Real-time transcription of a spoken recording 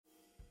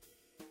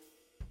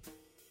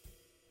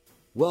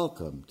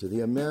Welcome to the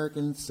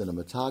American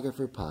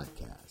Cinematographer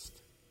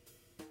Podcast.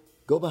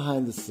 Go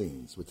behind the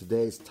scenes with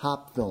today's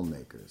top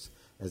filmmakers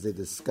as they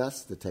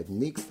discuss the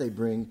techniques they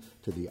bring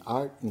to the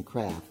art and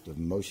craft of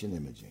motion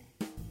imaging.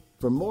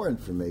 For more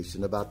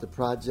information about the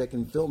project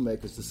and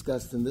filmmakers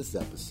discussed in this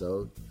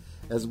episode,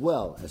 as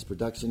well as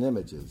production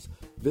images,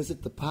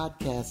 visit the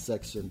podcast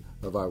section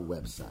of our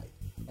website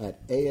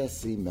at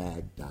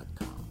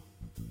ascmag.com.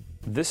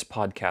 This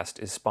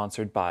podcast is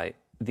sponsored by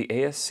the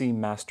ASC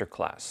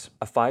Masterclass,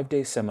 a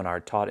 5-day seminar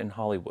taught in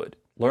Hollywood.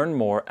 Learn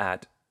more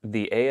at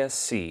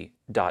theasc.com.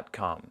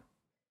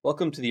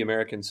 Welcome to the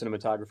American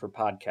Cinematographer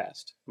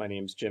Podcast. My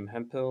name is Jim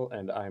Hemphill,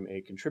 and I'm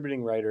a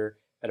contributing writer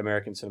at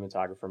American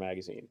Cinematographer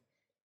magazine.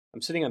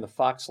 I'm sitting on the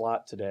Fox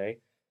lot today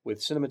with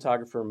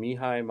cinematographer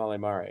Mihai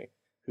Malemare,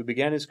 who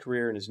began his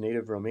career in his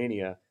native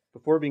Romania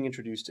before being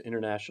introduced to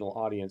international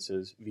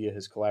audiences via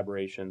his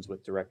collaborations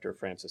with director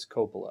Francis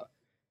Coppola.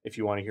 If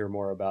you want to hear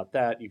more about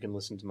that, you can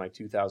listen to my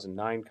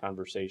 2009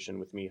 conversation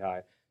with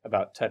Mihai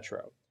about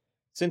Tetro.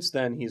 Since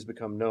then, he has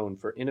become known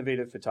for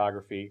innovative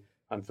photography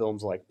on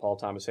films like Paul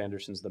Thomas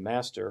Anderson's The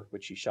Master,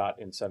 which he shot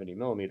in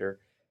 70mm,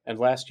 and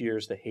last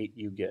year's The Hate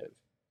U Give.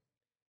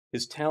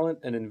 His talent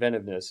and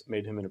inventiveness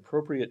made him an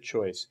appropriate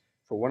choice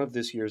for one of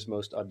this year's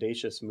most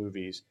audacious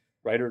movies,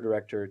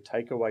 writer-director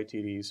Taika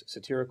Waititi's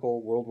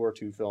satirical World War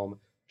II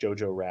film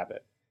Jojo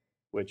Rabbit,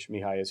 which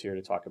Mihai is here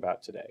to talk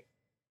about today.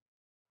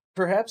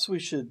 Perhaps we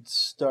should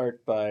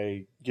start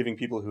by giving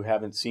people who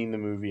haven't seen the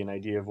movie an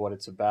idea of what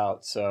it's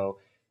about. So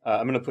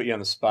I'm going to put you on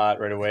the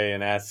spot right away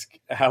and ask,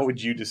 how would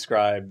you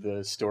describe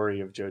the story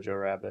of Jojo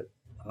Rabbit?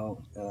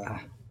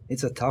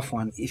 It's a tough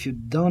one. If you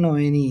don't know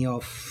any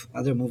of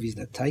other movies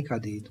that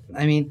Taika did,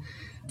 I mean,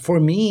 for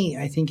me,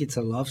 I think it's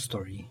a love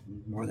story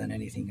more than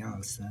anything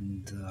else.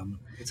 And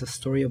it's a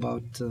story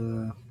about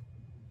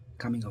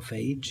coming of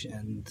age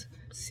and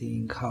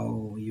seeing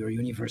how your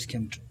universe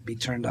can be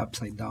turned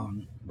upside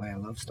down by a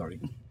love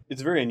story. It's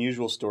a very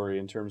unusual story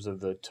in terms of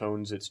the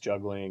tones it's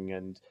juggling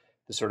and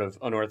the sort of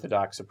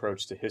unorthodox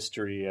approach to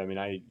history. I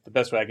mean, the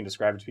best way I can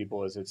describe it to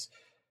people is it's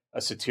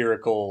a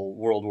satirical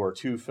World War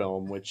II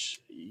film,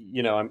 which,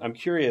 you know, I'm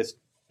curious,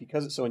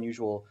 because it's so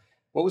unusual,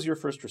 what was your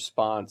first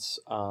response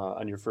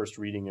on your first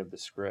reading of the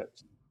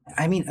script?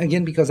 I mean,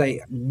 again, because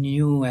I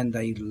knew and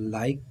I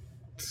liked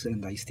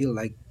and I still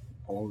like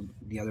all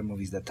the other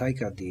movies that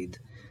Taika did,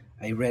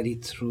 I read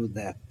it through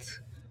that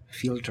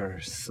filter.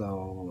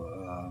 So,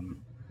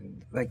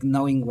 like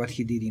knowing what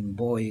he did in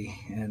Boy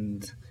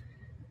and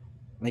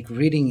like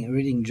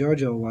reading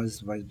Jojo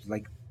was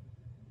like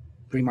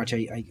pretty much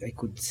I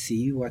could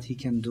see what he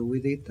can do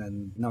with it,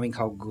 and knowing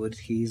how good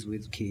he is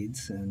with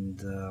kids. And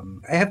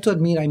I have to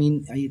admit, I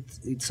mean,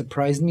 it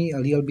surprised me a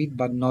little bit,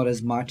 but not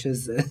as much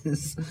as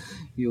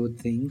you would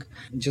think,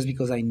 just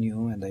because I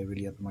knew and I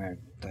really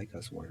admired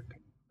Taika's work.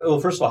 Well,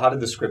 first of all, how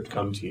did the script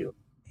come to you?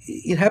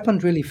 It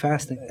happened really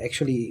fast.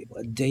 Actually,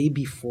 a day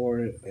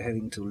before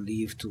having to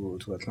leave to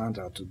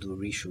Atlanta to do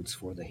reshoots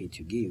for The Hate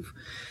U Give.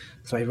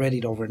 So I read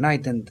it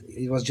overnight, and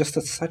it was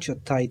just such a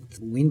tight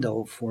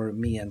window for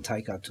me and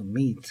Taika to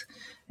meet.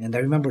 And I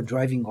remember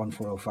driving on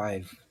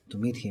 405 to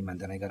meet him, and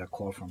then I got a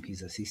call from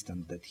his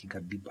assistant that he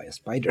got bit by a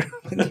spider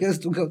and he has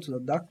to go to the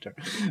doctor.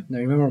 And I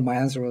remember my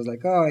answer was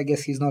like, oh, I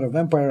guess he's not a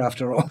vampire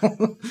after all.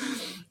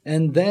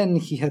 And then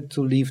he had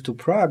to leave to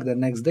Prague the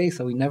next day,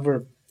 so we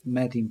never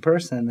met in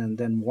person. And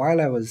then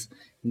while I was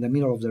in the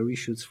middle of the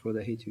reshoots for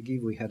The Hate U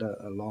Give, we had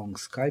a long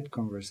Skype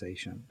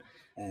conversation,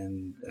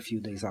 and a few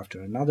days after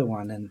another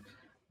one. And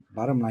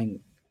bottom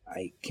line,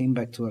 I came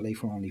back to LA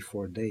for only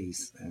 4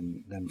 days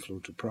and then flew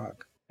to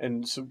Prague.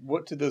 And so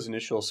what did those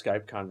initial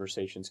Skype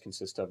conversations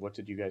consist of? What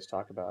did you guys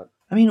talk about?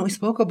 I mean, we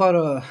spoke about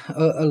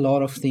a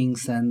lot of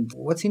things, and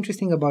what's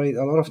interesting about it,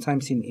 a lot of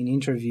times in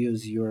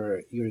interviews,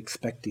 you're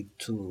expected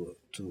to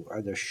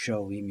either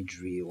show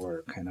imagery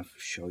or kind of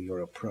show your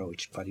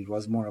approach, but it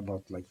was more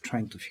about like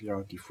trying to figure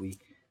out if we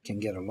can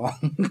get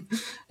along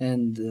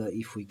and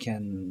if we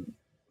can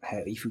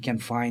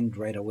find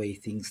right away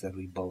things that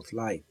we both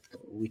like,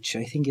 which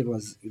I think it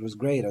was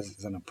great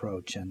as an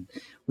approach. And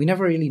we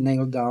never really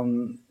nailed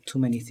down too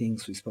many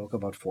things. We spoke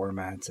about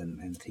formats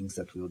and things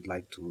that we would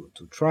like to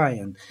try,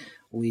 and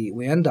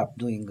we end up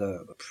doing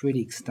a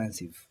pretty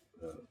extensive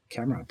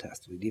camera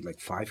test. We did like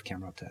 5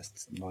 camera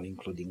tests, not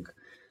including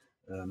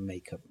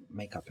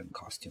makeup and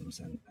costumes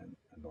and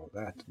all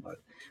that. But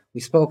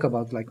we spoke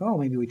about like, oh,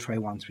 maybe we try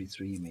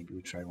 133, maybe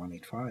we try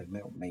 185,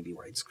 maybe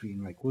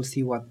widescreen. Like, we'll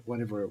see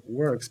whatever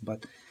works.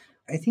 But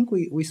I think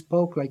we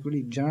spoke like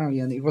really generally,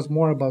 and it was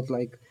more about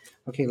like,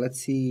 okay, let's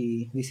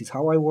see, this is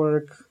how I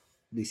work,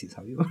 this is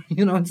how you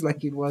you know, it's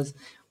like it was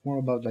more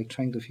about like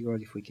trying to figure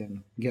out if we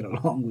can get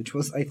along, which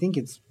was, I think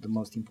it's the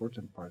most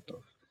important part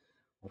of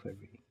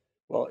everything.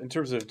 Well, in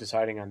terms of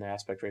deciding on the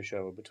aspect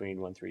ratio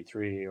between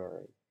 133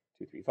 or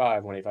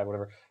 235, 185,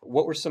 whatever,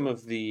 what were some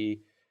of the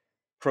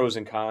pros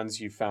and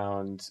cons you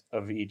found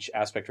of each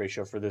aspect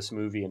ratio for this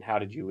movie, and how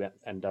did you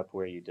end up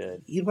where you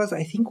did? It was,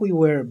 I think we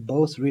were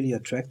both really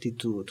attracted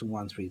to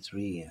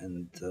 133,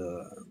 and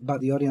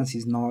but the audience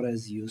is not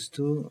as used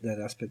to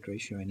that aspect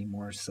ratio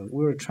anymore. So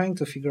we were trying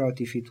to figure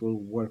out if it will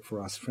work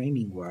for us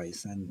framing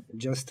wise, and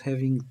just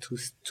having two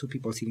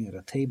people sitting at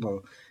a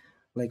table,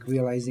 like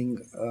realizing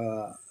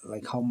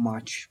like how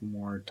much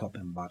more top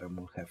and bottom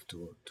will have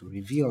to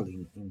reveal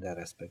in that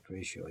aspect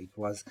ratio.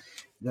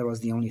 That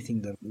was the only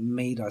thing that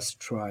made us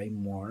try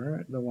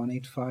more the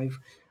 185.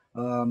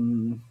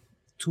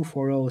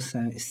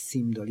 240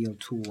 seemed a little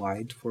too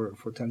wide for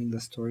telling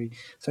the story.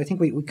 So I think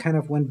we kind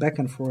of went back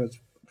and forth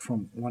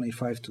from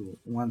 185 to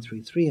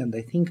 133. And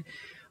I think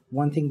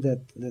one thing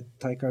that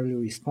Taika really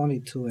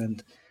responded to,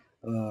 and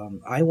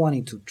I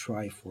wanted to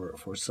try for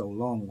so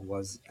long,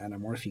 was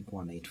anamorphic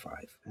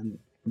 185. And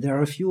there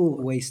are a few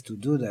ways to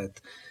do that.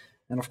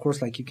 And of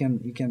course, like you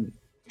can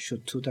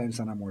shoot 2x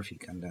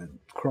anamorphic and then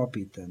crop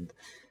it and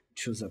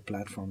choose a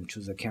platform,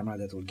 choose a camera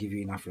that will give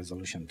you enough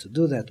resolution to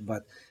do that.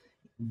 But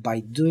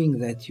by doing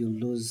that, you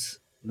lose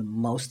the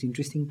most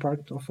interesting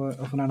part of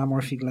an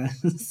anamorphic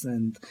lens.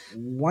 And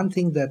one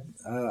thing that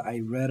I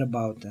read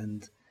about,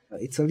 and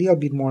it's a little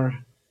bit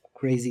more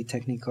crazy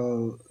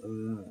technical,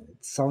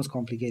 it sounds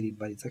complicated,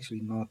 but it's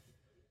actually not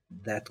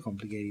that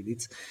complicated.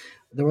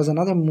 There was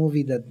another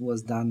movie that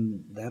was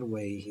done that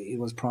way. It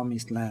was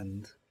Promised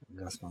Land,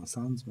 Gus Van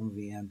Sant's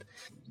movie, and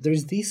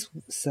there's this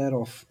set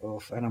of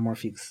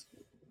anamorphics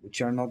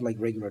which are not like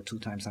regular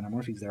 2x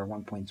anamorphics, they are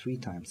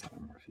 1.3x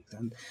anamorphics.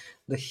 And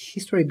the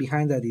history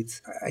behind that, it's,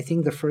 I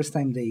think the first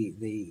time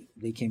they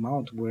came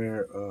out,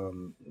 where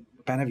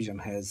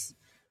Panavision has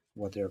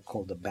what they're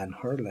called the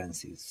Ben-Hur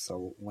lenses.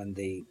 So when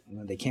they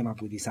came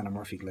up with these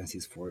anamorphic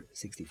lenses for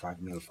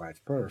 65mm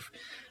 5 perf,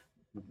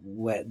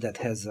 that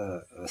has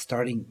a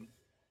starting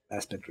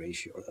aspect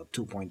ratio of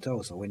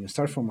 2.0. So when you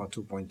start from a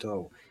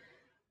 2.0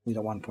 with a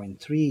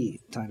 1.3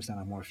 times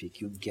anamorphic,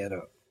 you get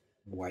a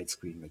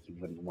widescreen, like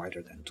even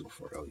wider than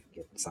 240, you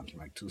get something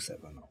like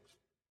 270.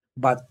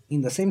 But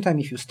in the same time,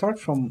 if you start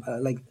from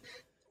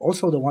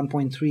also the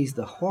 1.3s,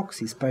 the Hawks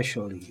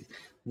especially,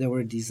 they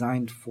were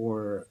designed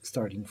for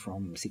starting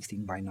from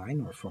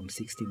 16:9 or from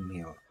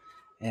 16mm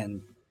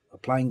and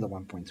applying the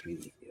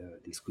 1.3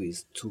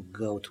 squeeze to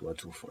go to a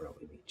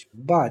 240 image.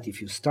 But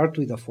if you start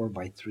with a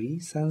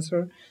 4:3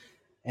 sensor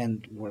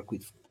and work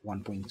with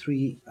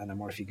 1.3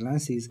 anamorphic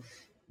lenses,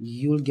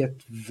 you'll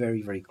get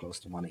very, very close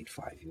to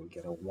 185. You'll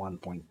get a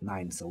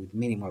 1.9. So with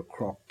minimal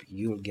crop,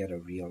 you'll get a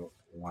real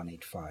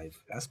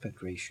 185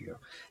 aspect ratio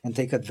and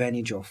take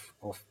advantage of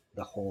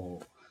the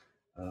whole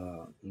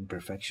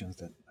imperfections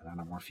that an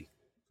anamorphic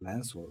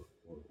lens will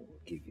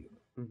give you.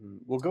 Mm-hmm.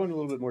 We'll go into a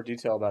little bit more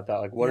detail about that.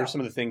 Like, what are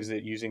some of the things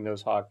that using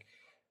those Hawk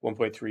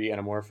 1.3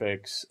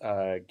 anamorphics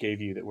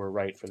gave you that were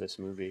right for this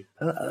movie?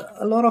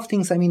 A lot of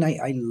things. I mean,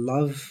 I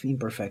love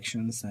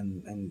imperfections,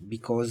 and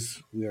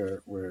because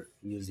we're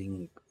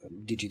using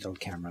digital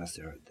cameras,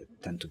 that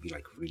tend to be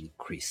like really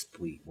crisp.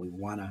 We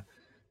wanna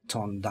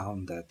tone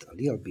down that a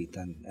little bit,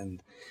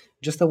 and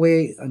just the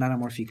way an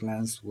anamorphic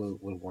lens will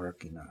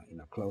work in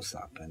a close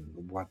up,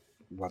 and what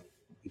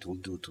it will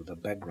do to the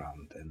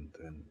background,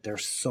 and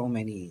there's so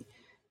many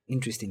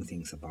interesting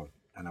things about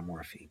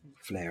anamorphic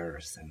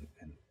flares and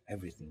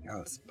everything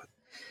else, but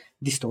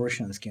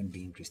distortions can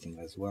be interesting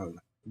as well.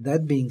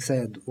 That being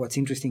said, what's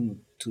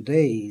interesting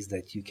today is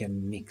that you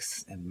can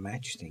mix and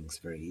match things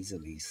very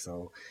easily.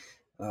 So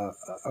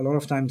a lot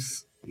of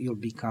times you'll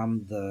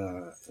become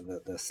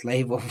the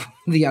slave of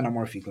the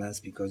anamorphic lens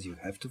because you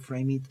have to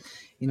frame it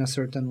in a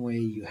certain way.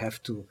 You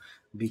have to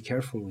be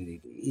careful with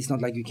it. It's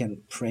not like you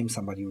can frame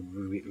somebody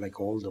like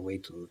all the way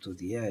to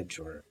the edge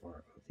or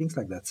things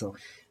like that. So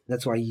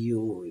that's why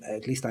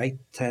at least I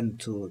tend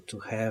to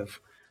have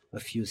a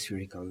few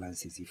spherical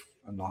lenses, if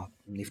not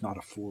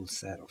a full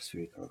set of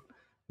spherical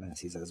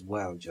lenses as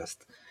well,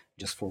 just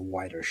for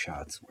wider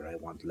shots where I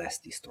want less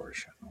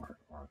distortion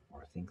or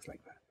things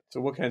like that. So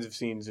what kinds of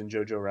scenes in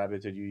Jojo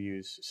Rabbit did you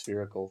use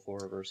spherical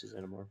for versus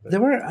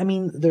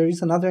anamorphic? There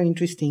is another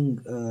interesting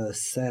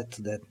set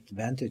that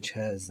Vantage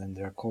has, and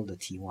they're called the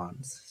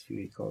T1s,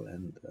 spherical,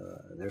 and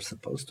they're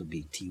supposed to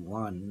be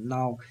T1.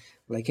 Now,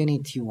 like any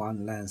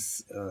T1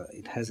 lens,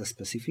 it has a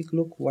specific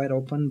look, wide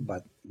open,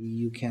 but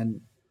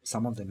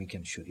some of them you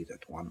can shoot it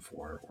at 1.4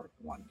 or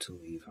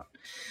 1.2 even.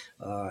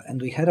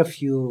 And we had a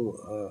few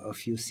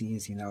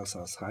scenes in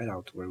Elsa's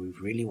hideout where we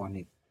really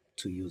wanted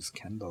to use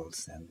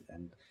candles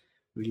and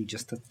really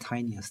just the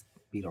tiniest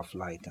bit of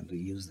light, and we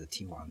use the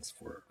T1s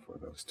for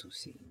those two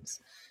scenes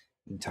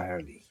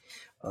entirely.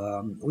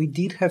 We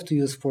did have to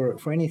use for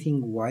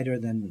anything wider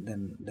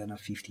than a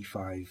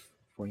 55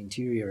 for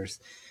interiors.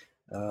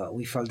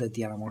 We felt that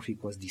the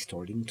anamorphic was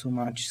distorting too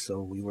much,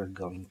 so we were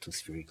going to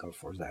spherical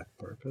for that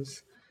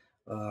purpose.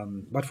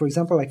 But for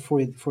example, like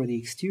for the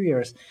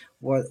exteriors,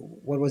 what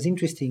was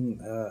interesting,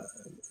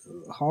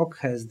 Hawk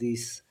has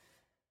this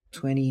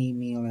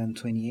 20mm and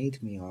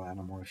 28mm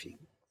anamorphic.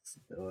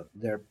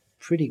 They're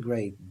pretty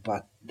great,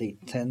 but they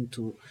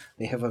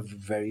have a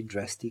very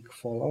drastic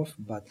fall off.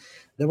 But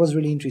that was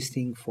really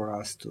interesting for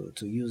us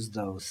to use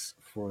those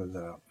for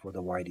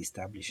the wide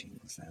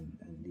establishings and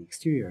the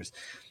exteriors.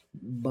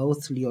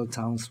 Both little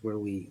towns where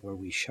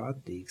we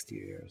shot the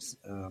exteriors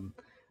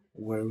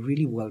were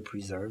really well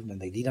preserved,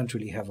 and they didn't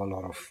really have a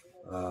lot of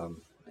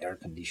air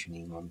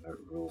conditioning on the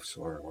roofs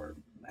or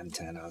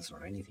antennas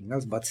or anything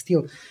else. But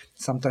still,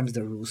 sometimes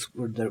the roofs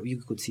were there.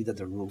 You could see that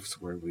the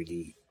roofs were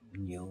really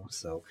new.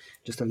 So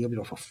just a little bit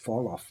of a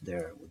fall off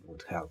there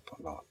would help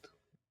a lot.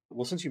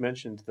 Well, since you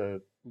mentioned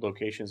the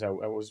locations, I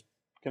was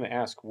going to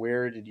ask,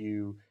 where did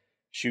you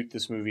shoot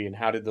this movie, and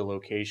how did the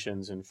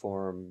locations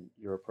inform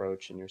your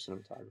approach and your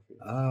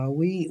cinematography?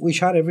 We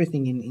shot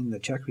everything in the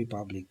Czech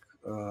Republic.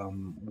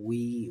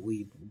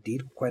 We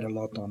did quite a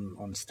lot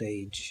on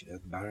stage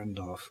at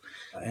Barrandov,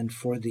 and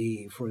for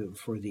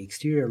the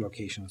exterior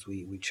locations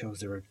we chose,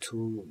 there were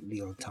two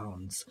little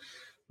towns.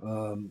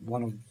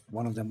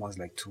 One of them was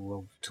like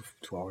 2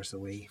 hours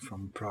away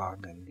from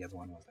Prague, and the other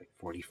one was like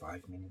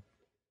 45-minute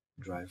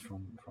drive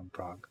from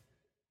Prague.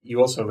 You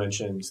also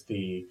mentioned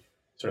the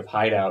sort of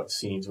hideout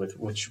scenes, with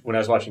which, when I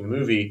was watching the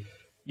movie,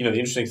 the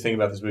interesting thing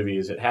about this movie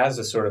is it has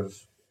a sort of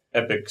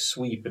epic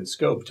sweep and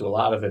scope to a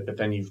lot of it, but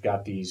then you've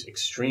got these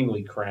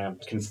extremely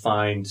cramped,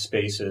 confined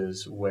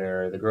spaces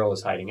where the girl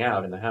is hiding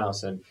out in the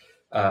house. And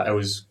I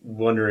was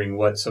wondering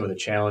what some of the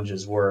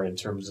challenges were in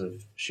terms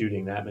of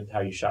shooting that, and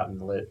how you shot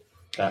and lit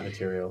that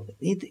material.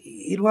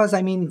 It was.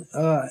 I mean,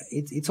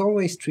 it's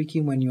always tricky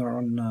when you're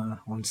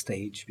on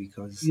stage,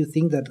 because you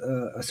think that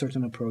a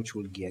certain approach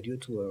will get you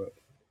to a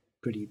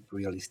pretty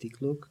realistic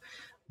look,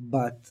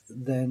 but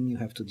then you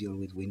have to deal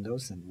with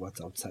windows and what's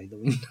outside the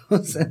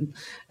windows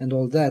and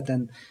all that.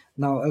 And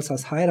now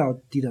Elsa's hideout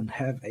didn't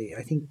have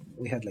I think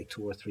we had like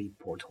 2 or 3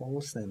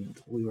 portholes, and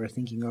we were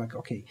thinking like,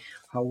 okay,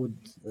 how would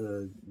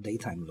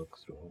daytime look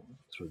through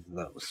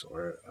those,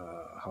 or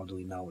how do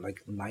we know, like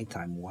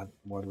nighttime, what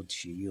would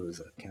she use,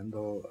 a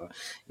candle,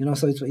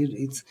 so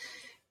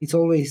it's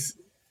always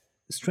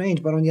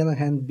strange. But on the other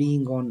hand,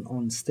 being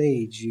on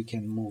stage, you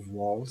can move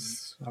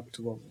walls up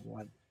to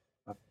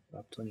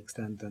up to an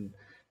extent, and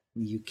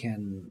you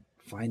can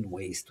find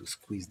ways to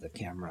squeeze the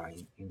camera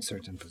in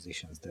certain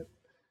positions that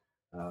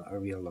a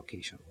real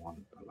location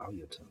won't allow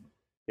you to.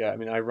 Yeah, I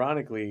mean,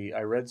 ironically,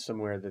 I read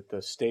somewhere that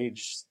the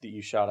stage that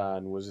you shot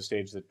on was a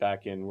stage that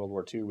back in World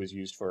War II was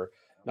used for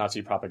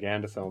Nazi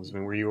propaganda films. I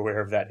mean, were you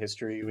aware of that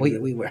history?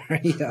 We were,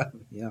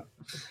 yeah.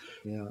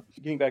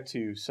 Getting back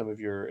to some of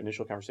your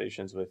initial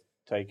conversations with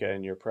Taika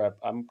and your prep,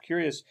 I'm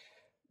curious,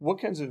 what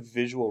kinds of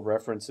visual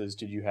references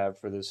did you have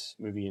for this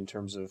movie in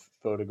terms of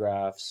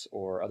photographs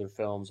or other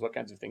films? What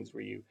kinds of things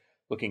were you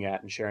looking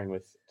at and sharing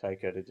with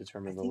Taika to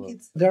determine the look?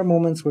 There are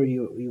moments where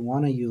you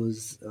want to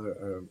use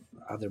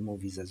other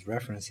movies as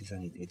references,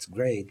 and it's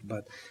great,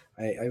 but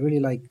I really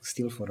like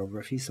still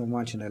photography so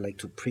much, and I like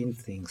to print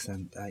things,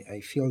 and I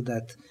feel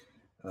that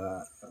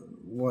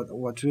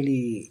what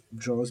really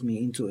draws me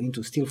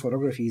into still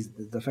photography is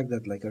the fact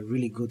that, like, a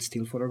really good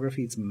still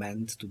photography, it's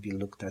meant to be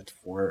looked at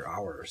for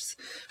hours,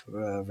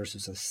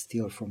 versus a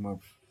still from a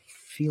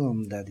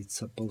film that it's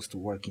supposed to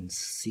work in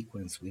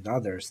sequence with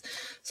others.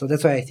 So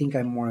that's why I think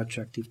I'm more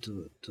attractive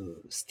to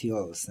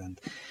stills. And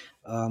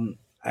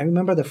I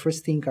remember the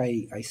first thing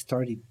I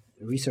started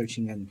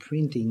researching and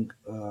printing,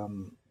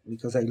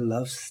 because I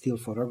love still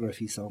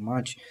photography so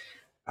much.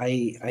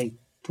 I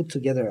put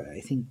together, I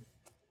think,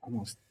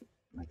 almost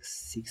like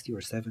 60 or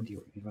 70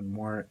 or even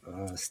more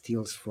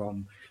stills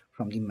from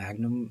the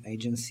Magnum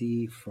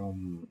agency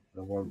from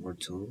the World War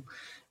II,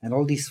 and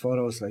all these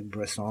photos like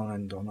Bresson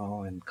and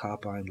Donau and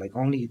Kappa, and like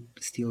only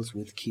stills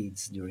with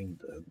kids during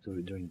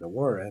the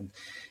war, and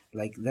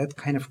like that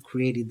kind of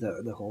created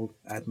the whole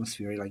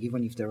atmosphere. Like,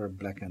 even if they were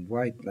black and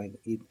white, like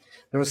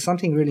there was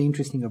something really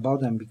interesting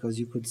about them, because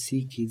you could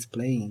see kids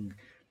playing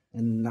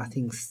and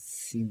nothing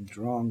seemed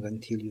wrong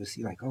until you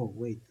see, like, oh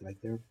wait,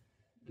 like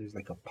there's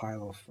like a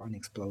pile of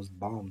unexploded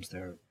bombs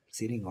they're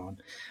sitting on,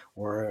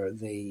 or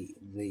they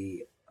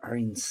are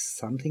in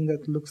something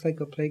that looks like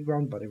a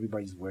playground, but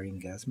everybody's wearing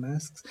gas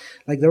masks.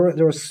 Like, there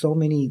were so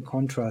many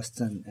contrasts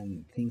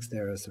and things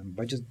there. So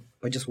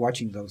by just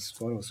watching those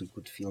photos, we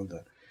could feel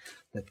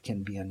that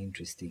can be an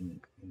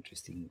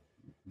interesting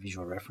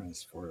visual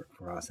reference for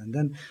us. And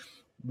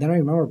then I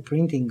remember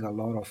printing a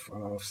lot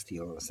of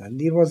stills,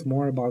 and it was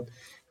more about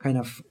kind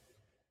of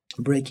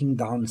breaking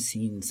down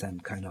scenes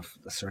and kind of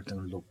a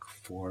certain look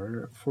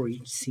for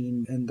each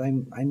scene. And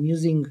I'm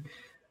using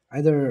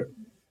either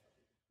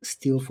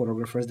still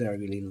photographers that I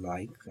really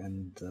like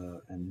and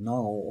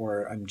know,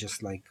 or I'm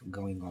just like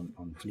going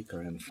on Flickr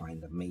and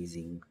find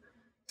amazing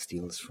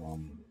stills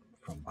from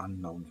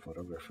unknown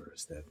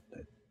photographers that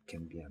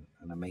can be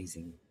an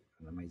amazing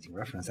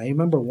reference. I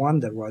remember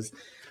one that was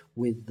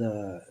with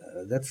the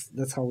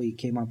that's how we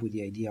came up with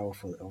the idea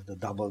of the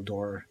double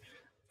door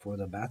for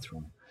the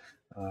bathroom,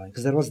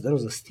 because that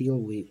was a still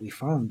we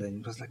found, and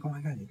it was like, oh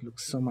my god, it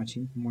looks so much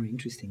more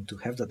interesting to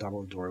have the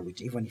double door,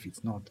 which, even if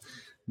it's not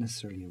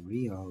necessarily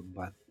real,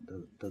 but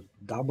the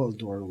double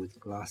door with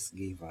glass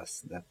gave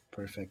us that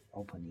perfect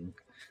opening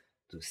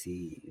to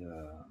see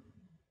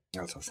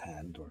Elsa's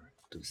hand or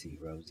to see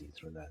Rosie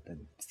through that,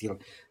 and still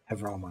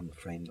have Roman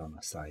framed on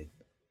the side.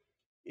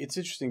 It's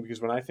interesting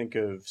because when I think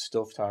of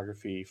still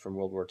photography from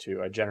World War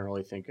II, I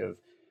generally think of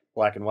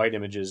black and white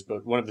images.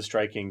 But one of the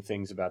striking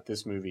things about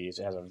this movie is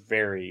it has a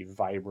very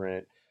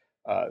vibrant,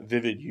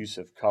 vivid use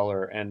of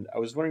color. And I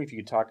was wondering if you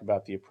could talk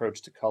about the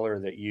approach to color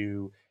that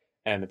you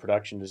and the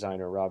production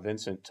designer Rob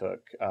Vincent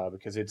took,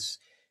 because it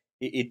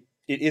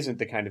isn't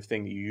the kind of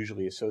thing that you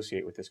usually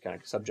associate with this kind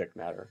of subject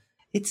matter.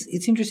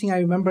 It's interesting. I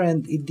remember,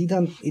 and it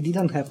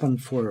didn't happen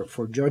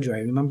for Giorgio. I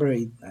remember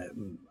it.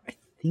 I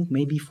think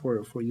maybe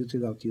for You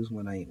Without Use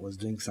when I was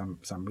doing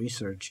some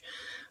research,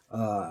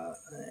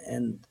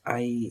 and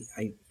I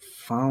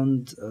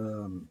found.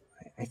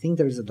 I think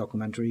there is a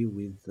documentary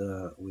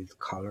with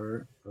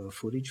color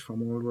footage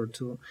from World War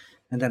II,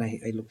 and then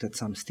I looked at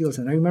some stills,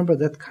 and I remember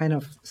that kind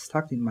of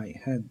stuck in my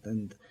head.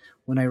 And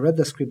when I read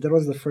the script, that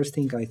was the first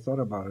thing I thought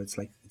about. It's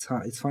like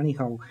it's funny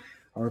how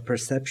our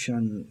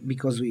perception,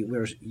 because we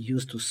were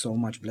used to so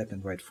much black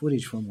and white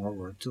footage from World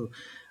War II,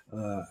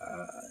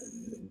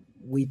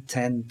 we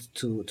tend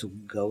to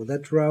go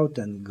that route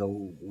and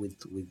go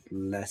with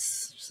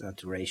less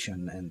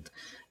saturation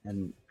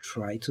and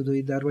try to do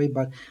it that way.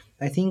 But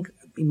I think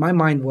in my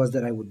mind was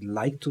that I would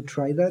like to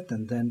try that,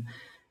 and then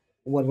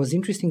what was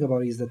interesting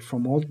about it is that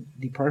from all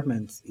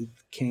departments it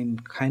came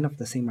kind of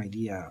the same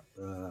idea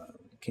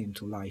came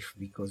to life,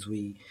 because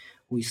we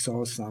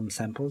saw some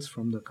samples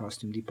from the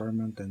costume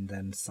department and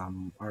then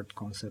some art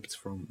concepts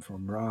from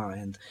Ra,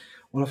 and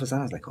all of a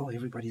sudden I was like, oh,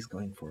 everybody's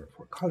going for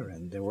color.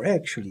 And there were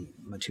actually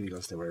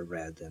materials that were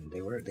red, and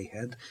they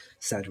had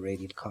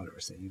saturated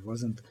colors, and it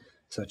wasn't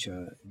such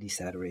a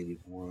desaturated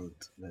world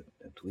that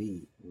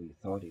we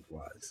thought it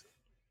was.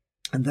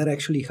 And that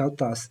actually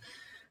helped us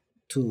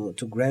to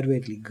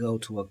gradually go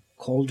to a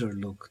colder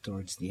look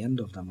towards the end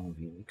of the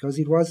movie, because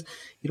it was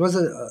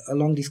a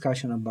long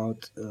discussion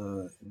about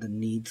the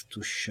need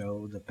to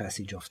show the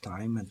passage of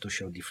time and to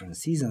show different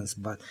seasons,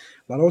 but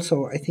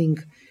also I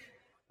think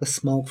the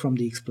smoke from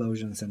the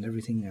explosions and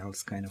everything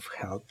else kind of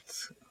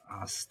helped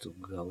us to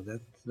go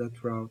that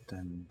route,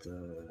 and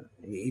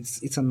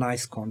it's a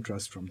nice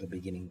contrast from the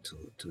beginning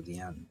to the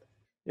end.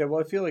 Yeah,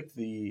 well, I feel like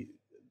the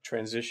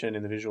transition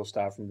in the visual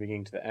style from the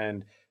beginning to the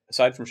end,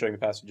 aside from showing the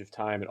passage of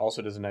time, it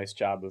also does a nice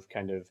job of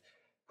kind of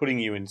putting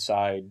you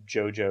inside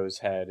Jojo's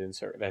head and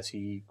sort of as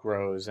he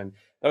grows. And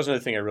that was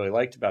another thing I really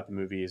liked about the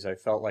movie is I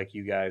felt like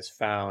you guys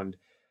found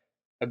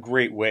a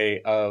great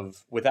way of,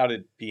 without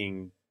it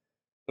being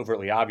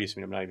overtly obvious, I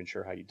mean, I'm not even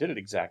sure how you did it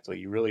exactly.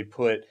 You really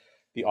put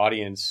the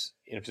audience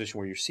in a position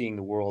where you're seeing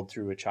the world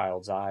through a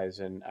child's eyes.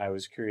 And I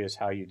was curious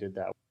how you did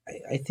that.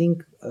 I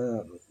think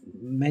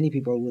many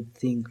people would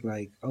think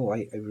like, oh,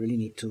 I really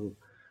need to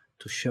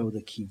show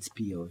the kids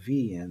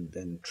POV and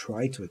then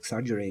try to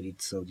exaggerate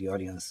it so the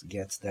audience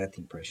gets that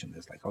impression.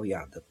 It's like, oh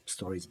yeah, the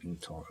story is being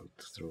told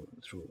through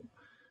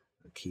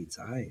the kids'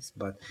 eyes.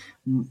 But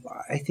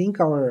I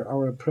think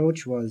our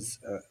approach was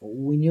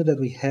we knew that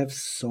we have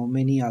so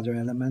many other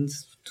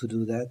elements to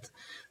do that.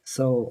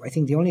 So I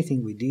think the only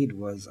thing we did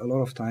was a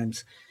lot of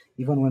times,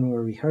 even when we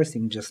were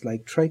rehearsing, just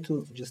like try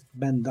to just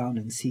bend down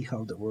and see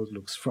how the world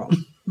looks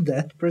from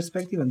that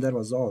perspective, and that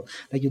was all.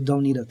 Like you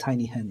don't need a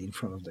tiny hand in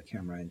front of the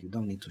camera, and you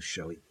don't need to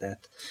show it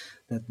that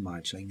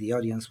much. Like the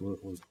audience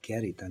will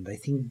get it, and I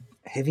think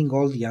having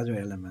all the other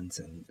elements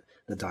and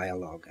the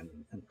dialogue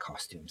and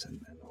costumes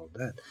and all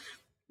that,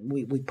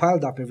 we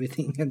piled up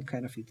everything and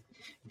kind of it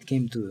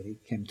came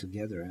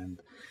together.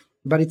 And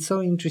but it's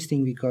so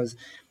interesting because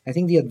I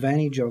think the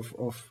advantage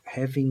of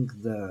having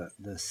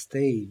the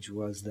stage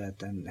was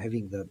that, and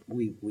having the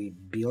we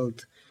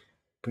built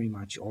pretty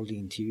much all the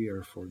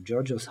interior for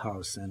Giorgio's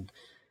house, and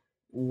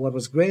what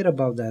was great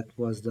about that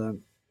was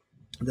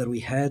that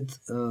we had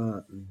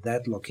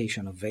that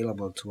location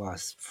available to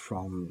us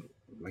from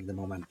like the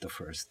moment the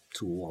first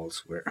two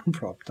walls were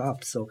propped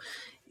up. So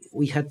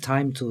we had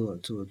time to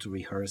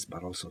rehearse,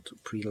 but also to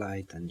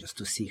pre-light and just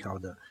to see how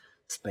the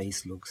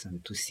space looks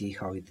and to see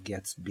how it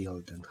gets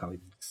built and how it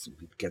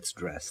gets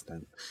dressed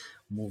and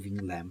moving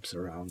lamps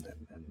around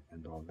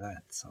and all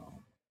that.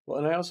 So Well,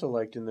 and I also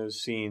liked in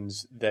those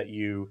scenes that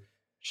you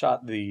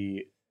shot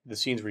the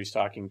scenes where he's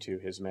talking to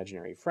his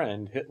imaginary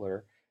friend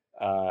Hitler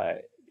uh,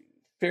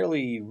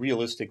 fairly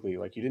realistically.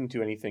 Like you didn't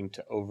do anything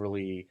to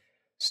overly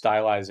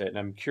stylize it. And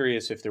I'm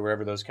curious if there were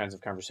ever those kinds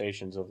of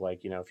conversations of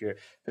like, if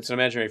it's an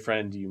imaginary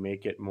friend, do you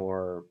make it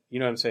more, you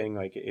know what I'm saying?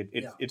 Like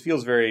it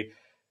feels very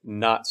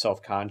not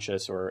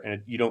self-conscious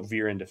and you don't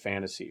veer into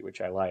fantasy,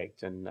 which I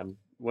liked. And I'm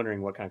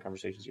wondering what kind of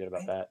conversations you had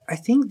about that. I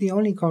think the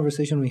only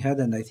conversation we had,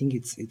 and I think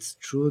it's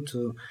true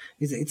to,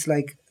 is it's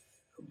like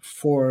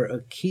for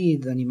a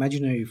kid, an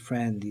imaginary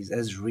friend is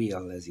as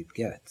real as it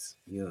gets.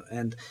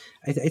 And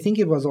I think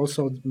it was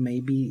also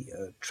maybe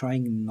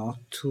trying not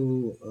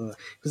to,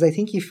 because I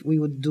think if we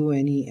would do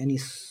any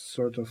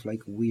sort of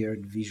like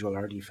weird visual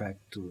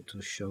artifact to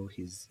show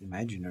his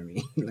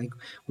imaginary, like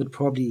would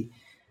probably,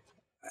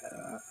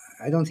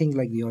 I don't think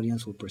like the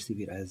audience will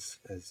perceive it as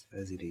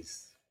it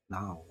is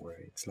now, where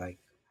it's like,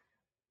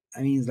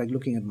 I mean, it's like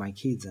looking at my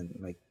kids and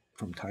like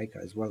from Taika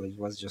as well. It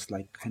was just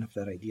like kind of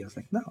that idea. It's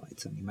like, no,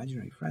 it's an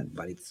imaginary friend,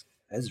 but it's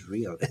as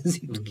real as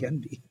it can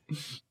be.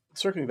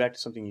 Circling back to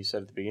something you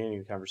said at the beginning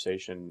of the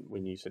conversation,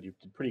 when you said you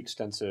did pretty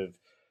extensive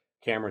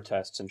camera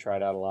tests and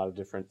tried out a lot of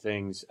different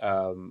things.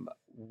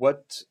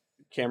 What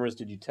cameras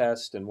did you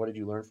test, and what did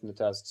you learn from the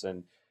tests,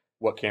 and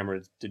what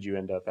cameras did you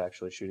end up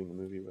actually shooting the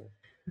movie with?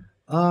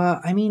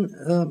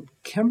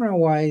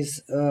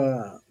 Camera-wise,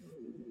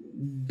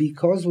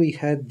 because we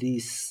had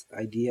this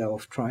idea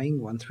of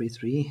trying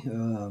 133,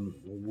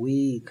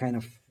 we kind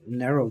of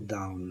narrowed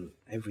down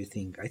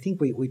everything. I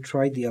think we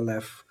tried the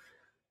LF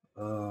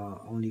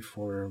only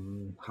for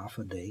half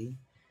a day,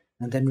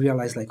 and then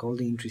realized like all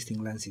the interesting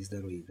lenses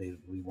that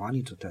we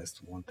wanted to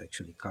test won't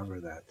actually cover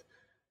that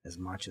as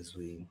much as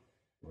we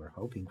were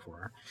hoping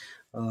for.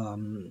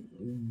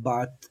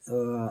 But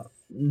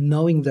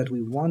knowing that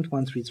we want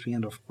 133,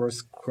 and of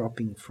course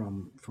cropping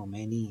from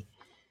any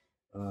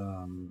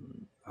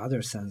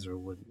other sensor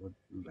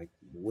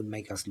would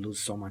make us lose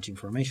so much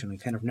information. We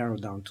kind of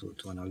narrowed down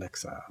to an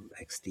Alexa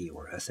XT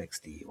or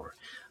SXT or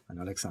an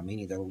Alexa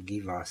Mini that will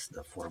give us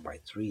the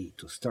 4x3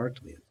 to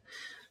start with.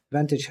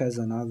 Vantage has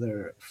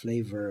another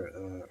flavor,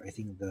 I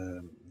think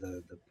the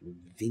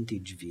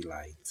vintage V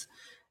lights,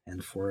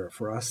 and for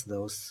us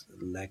those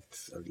lacked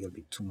a little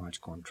bit too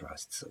much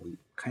contrast, so we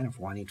kind of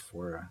wanted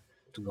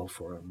to go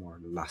for a more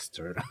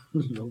luster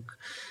look.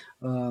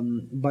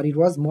 But it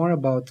was more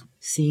about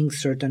seeing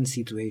certain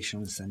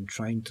situations and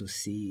trying to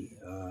see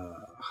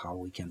how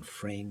we can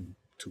frame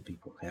two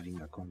people having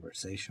a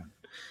conversation,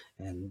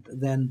 and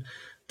then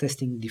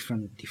testing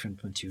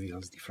different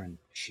materials, different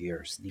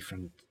shears,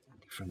 different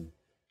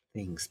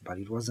things. But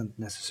it wasn't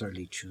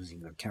necessarily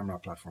choosing a camera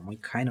platform. We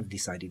kind of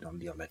decided on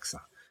the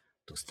Alexa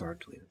to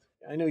start with.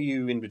 I know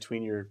you, in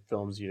between your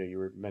films, you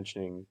were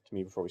mentioning to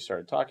me before we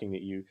started talking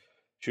that you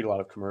shoot a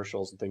lot of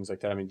commercials and things like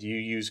that. I mean, do you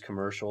use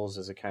commercials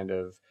as a kind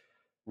of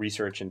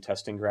research and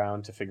testing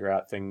ground to figure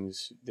out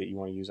things that you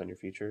want to use on your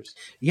features?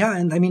 Yeah,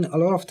 and I mean, a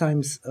lot of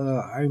times,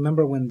 I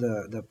remember when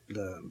the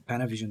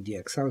Panavision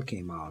DXL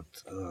came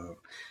out,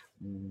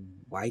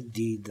 I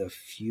did a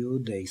few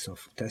days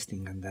of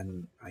testing, and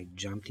then I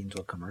jumped into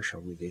a commercial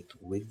with it,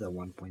 with the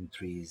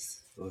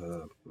 1.3s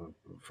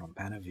from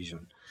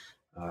Panavision.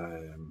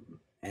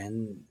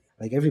 And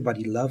like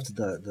everybody loved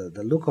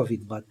the look of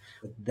it, but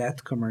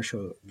that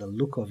commercial, the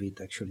look of it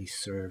actually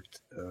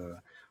served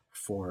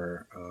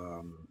for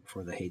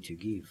the Hate You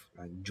Give.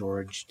 Like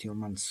George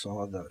Tillman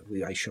saw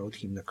I showed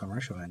him the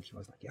commercial, and he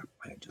was like, "Yeah,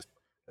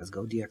 let's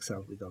go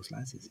DXL with those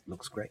lenses. It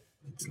looks great.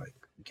 It's like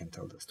we can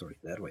tell the story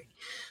that way."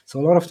 So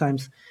a lot of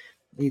times,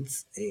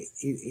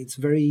 it's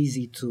very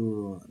easy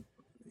to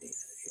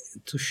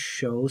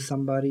show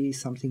somebody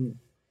something,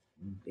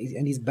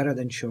 and it's better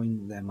than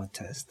showing them a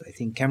test. I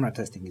think camera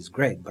testing is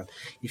great, but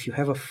if you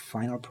have a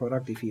final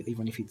product,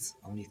 even if it's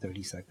only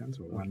 30 seconds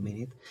or 1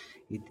 minute,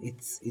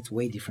 it's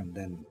way different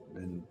than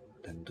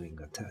doing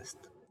a test.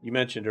 You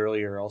mentioned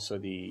earlier also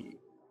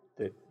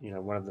that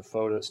one of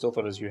the still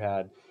photos you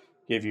had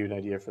gave you an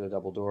idea for the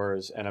double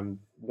doors, and I'm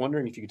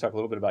wondering if you could talk a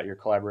little bit about your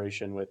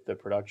collaboration with the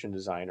production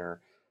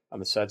designer on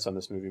the sets on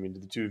this movie. I mean,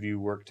 did the two of you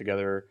work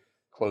together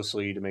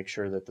closely to make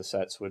sure that the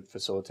sets would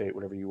facilitate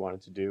whatever you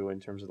wanted to do in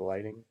terms of the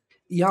lighting?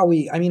 Yeah,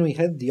 we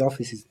had the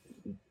offices.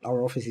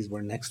 Our offices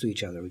were next to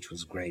each other, which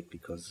was great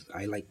because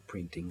I like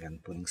printing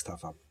and putting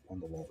stuff up on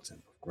the walls, and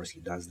of course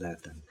he does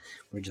that, and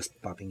we're just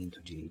popping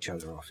into each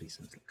other's office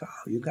and it's like,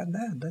 "Oh, you got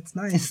that? That's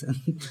nice," and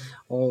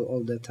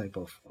all that type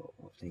of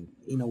thing.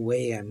 In a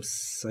way, I'm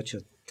such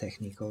a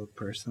technical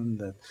person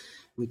that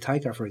with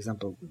Taika, for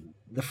example,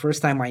 the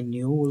first time I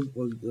knew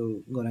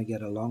we're gonna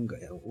get along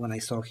when I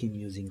saw him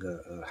using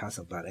a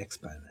Hasselblad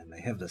X-Pen, and I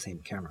have the same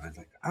camera. I was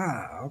like,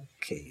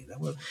 okay, that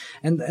will.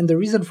 And the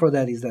reason for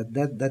that is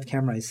that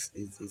camera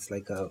is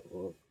like a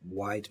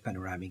wide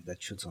panoramic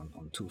that shoots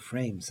on 2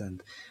 frames,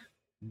 and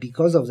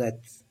because of that,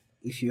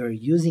 if you're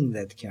using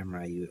that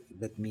camera,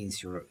 that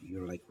means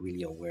you're like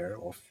really aware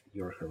of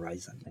your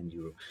horizon,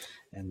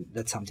 and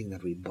that's something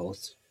that we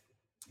both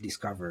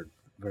discovered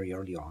very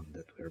early on,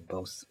 that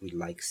we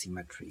like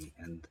symmetry,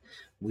 and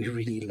we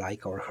really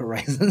like our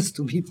horizons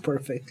to be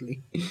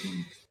perfectly.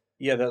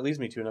 Yeah, that leads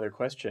me to another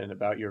question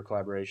about your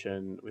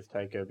collaboration with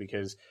Taika,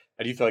 because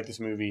I do feel like this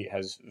movie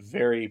has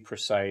very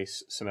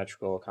precise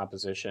symmetrical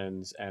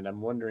compositions, and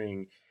I'm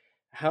wondering,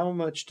 how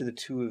much do the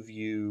two of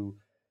you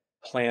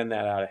plan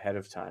that out ahead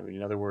of time?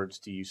 In other words,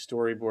 do you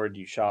storyboard? Do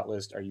you shot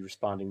list? Are you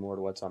responding more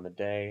to what's on the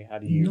day? How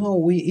do you?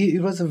 No,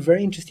 it was a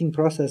very interesting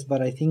process,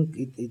 but I think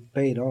it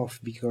paid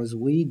off because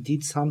we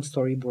did some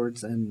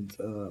storyboards, and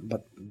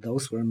but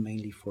those were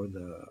mainly for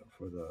the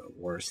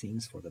war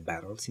scenes, for the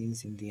battle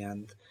scenes in the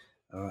end.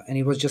 And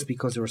it was just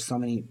because there were so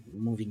many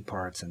moving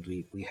parts, and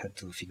we had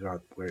to figure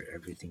out where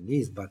everything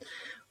is. But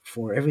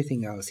for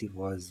everything else, it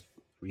was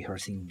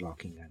rehearsing,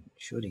 blocking, and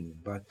shooting.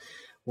 But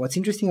what's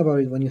interesting about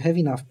it, when you have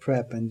enough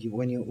prep, and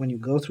when you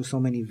go through so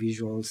many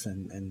visuals,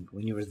 and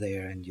when you're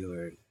there and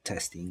you're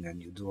testing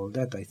and you do all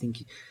that, I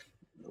think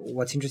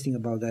what's interesting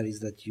about that is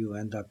that you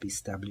end up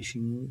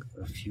establishing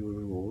a few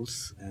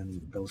rules,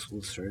 and those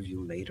will serve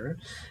you later.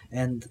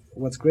 And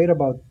what's great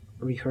about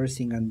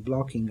rehearsing and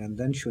blocking and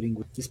then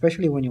shooting,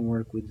 especially when you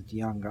work with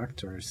young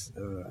actors,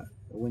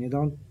 when you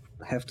don't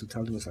have to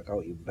tell them, it's like,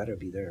 oh, you better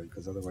be there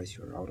because otherwise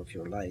you're out of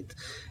your light,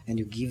 and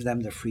you give them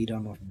the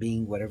freedom of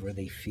being whatever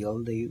they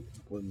feel they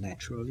will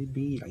naturally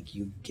be. Like,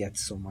 you get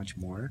so much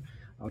more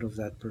out of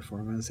that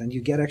performance, and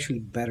you get actually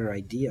better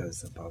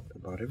ideas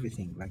about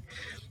everything. Like,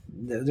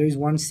 there is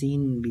one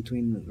scene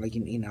between, like,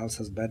 in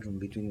Elsa's bedroom,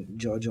 between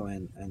Jojo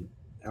and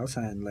Elsa,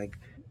 and like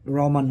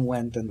Roman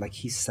went and like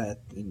he sat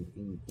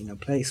in a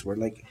place where,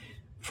 like,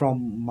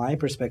 from my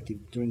perspective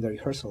during the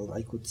rehearsal,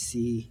 I could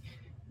see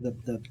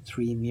the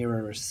three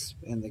mirrors,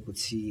 and I could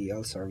see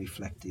Elsa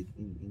reflected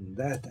in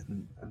that,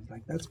 and I was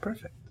like, that's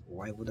perfect.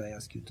 Why would I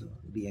ask you to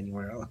be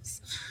anywhere else?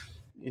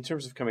 In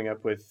terms of coming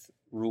up with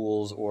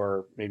rules,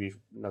 or maybe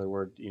another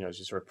word,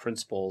 just sort of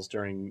principles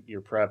during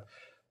your prep,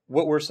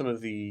 what were some of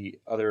the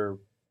other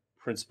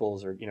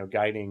principles or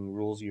guiding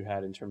rules you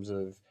had in terms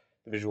of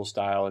the visual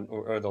style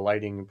or the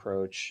lighting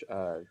approach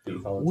that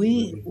you followed?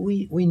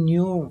 We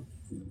knew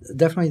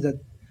definitely that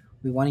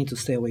we wanted to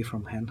stay away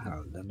from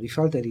handheld, and we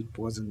felt that it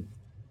wasn't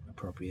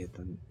appropriate,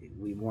 and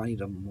we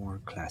wanted a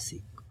more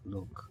classic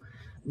look.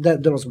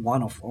 That was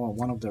one of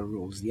the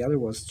rules. The other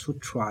was to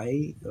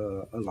try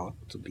a lot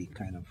to be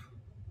kind of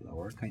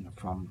lower, kind of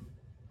from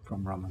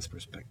Roman's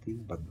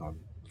perspective, but not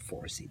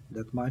force it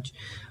that much.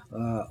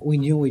 We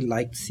knew we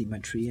liked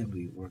symmetry, and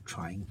we were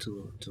trying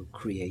to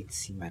create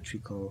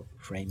symmetrical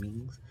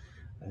framings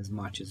as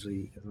much as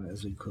we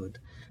could.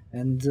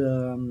 And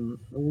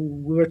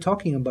we were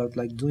talking about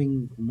like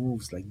doing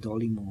moves like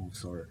dolly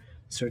moves or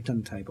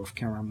certain type of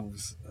camera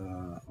moves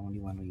only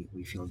when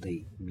we feel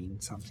they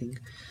mean something.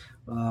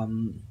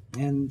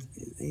 And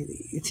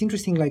it's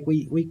interesting, like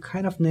we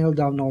kind of nailed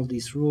down all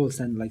these rules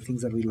and like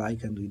things that we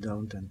like and we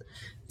don't, and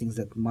things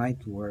that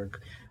might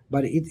work.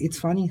 But it's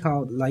funny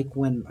how, like,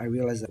 when I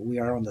realized that we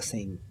are on the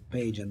same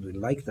page and we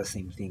like the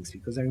same things,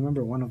 because I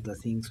remember one of the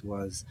things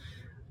was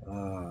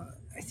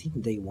I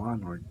think day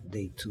one or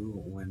day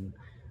two, when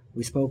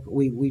we spoke,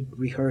 we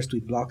rehearsed, we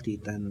blocked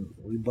it, and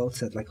we both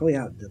said like, oh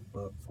yeah,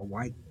 a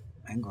wide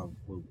angle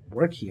will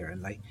work here.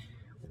 And like,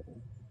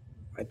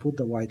 I put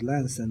the wide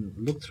lens and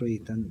looked through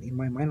it, and in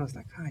my mind I was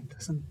like, it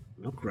doesn't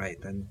look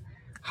right. And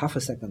half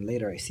a second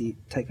later, I see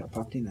Taika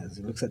popped in, and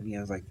he looks at me,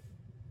 I was like,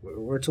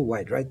 we're too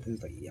wide, right? And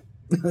he's like, yeah.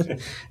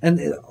 And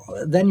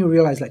then you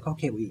realize, like,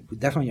 okay, we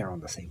definitely are on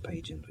the same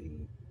page, and we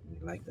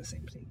like the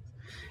same things.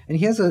 And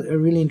he has a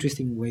really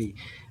interesting way.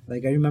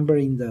 Like, I remember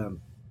when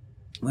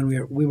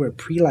we were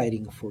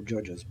pre-lighting for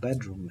Jojo's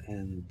bedroom,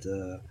 and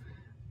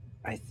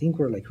I think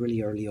we're like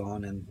really early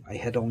on, and I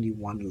had only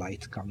one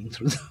light coming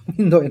through the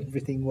window, and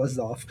everything was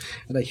off.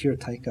 And I hear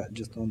Taika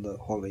just on the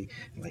hallway,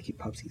 and like he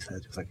pops his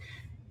head. It's like,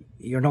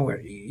 you're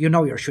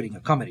shooting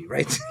a comedy,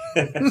 right?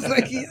 It's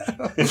like, yeah.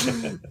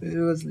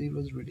 It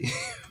was really.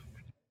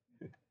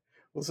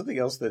 Well, something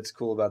else that's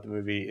cool about the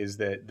movie is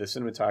that the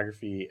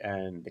cinematography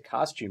and the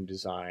costume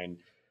design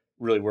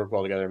really work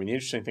well together. I mean, the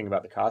interesting thing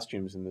about the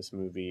costumes in this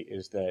movie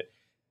is that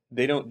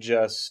they don't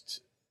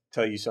just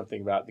tell you something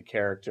about the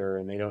character,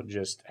 and they don't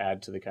just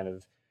add to the kind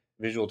of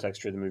visual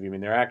texture of the movie. I mean,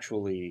 they're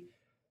actually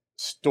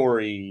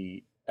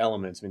story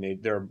elements. I mean,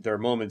 there are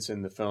moments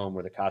in the film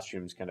where the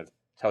costumes kind of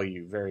tell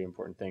you very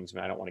important things. I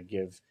mean, I don't want to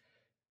give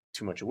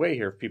too much away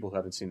here if people who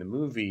haven't seen the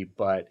movie,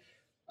 but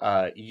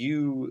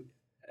in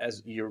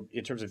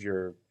terms of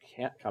your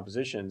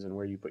compositions and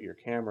where you put your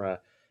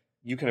camera,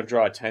 you kind of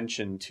draw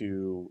attention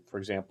to, for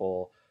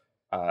example,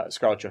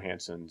 Scarlett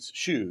Johansson's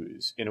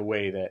shoes in a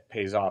way that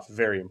pays off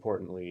very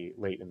importantly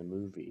late in the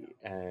movie.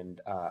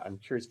 And I'm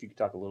curious if you could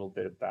talk a little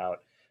bit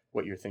about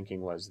what your thinking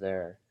was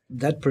there.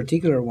 That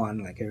particular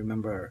one, like, I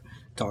remember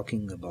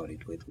talking about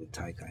it with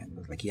Taika, and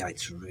was like, yeah,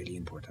 it's really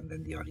important.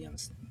 And the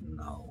audience,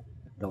 no,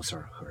 those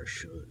are her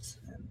shoes.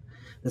 And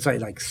that's why,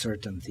 like,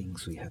 certain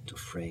things we had to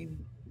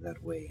frame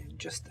that way and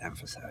just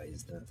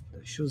emphasize the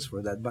shoes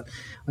for that. But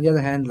on the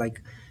other hand,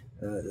 like,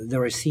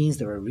 there were scenes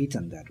that were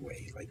written that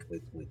way, like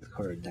with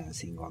her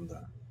dancing on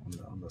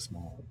the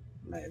small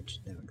ledge,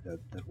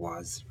 that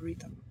was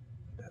written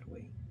that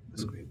way in the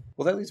script.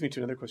 Well, that leads me to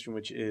another question,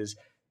 which is,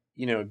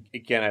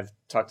 again, I've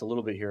talked a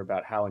little bit here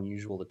about how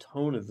unusual the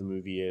tone of the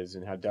movie is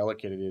and how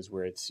delicate it is,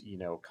 where it's,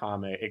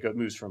 comic. It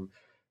moves from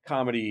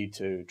comedy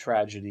to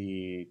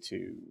tragedy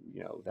to,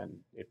 then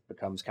it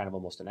becomes kind of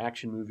almost an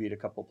action movie at a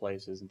couple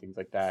places and things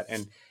like that.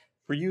 And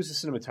for you as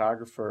a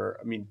cinematographer,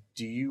 I mean,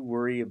 do you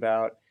worry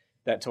about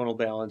that tonal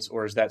balance,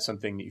 or is that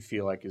something that you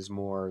feel like is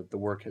more the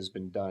work has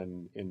been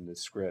done in the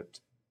script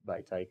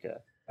by Taika?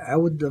 I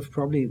would have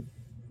probably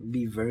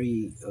be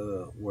very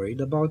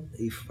worried about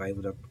if I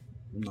would have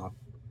not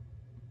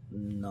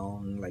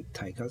known like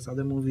Taika's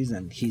other movies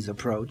and his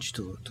approach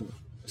to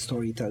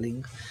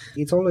storytelling.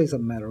 It's always a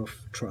matter of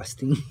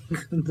trusting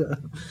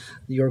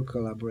your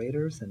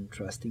collaborators and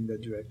trusting the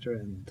director,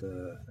 and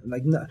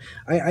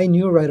I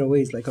knew right away,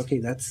 it's like, okay,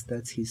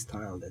 that's his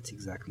style, that's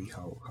exactly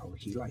how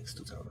he likes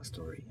to tell a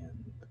story,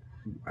 and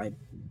I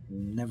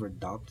never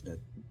doubt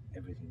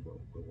everything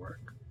will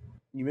work.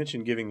 You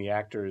mentioned giving the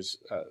actors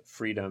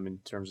freedom in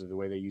terms of the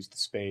way they use the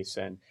space,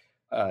 and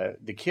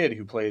the kid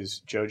who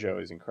plays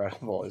Jojo is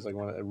incredible. Is like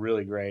a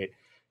really great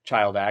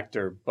child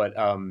actor. But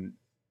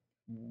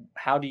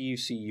how do you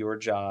see your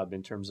job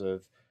in terms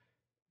of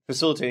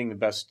facilitating the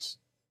best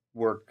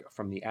work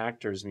from the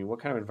actors? I mean, what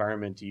kind of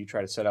environment do you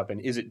try to set up,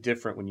 and is it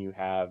different when you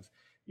have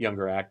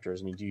younger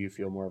actors? I mean, do you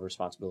feel more of a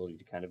responsibility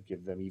to kind of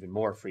give them even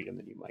more freedom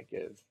than you might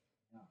give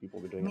people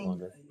who've been I doing it mean,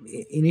 longer?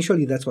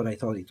 initially that's what I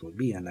thought it would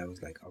be, and I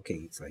was like, okay,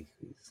 it's like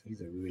he's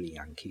a really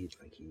young kid,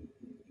 like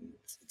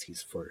it's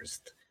his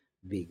first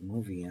big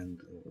movie,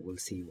 and we'll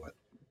see what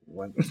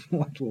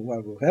what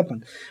will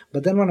happen.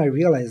 But then when I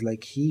realized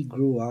like he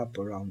grew up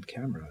around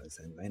cameras,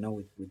 and I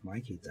know with my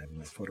kids, I'm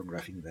like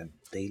photographing them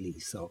daily,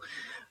 so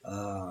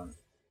uh,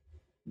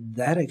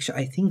 that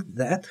actually I think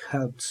that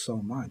helped so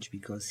much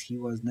because he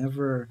was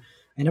never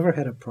I never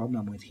had a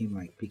problem with him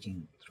like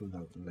peeking through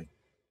the like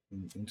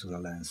into the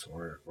lens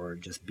or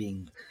just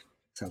being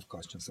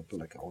self-conscious of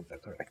like all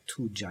that or like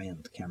two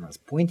giant cameras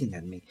pointing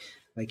at me.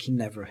 Like he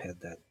never had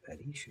that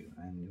issue,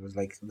 and it was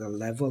like the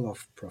level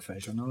of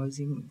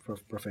professionalism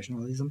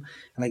and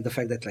like the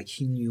fact that like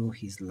he knew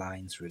his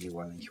lines really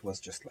well, and he was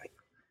just like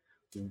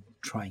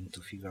trying to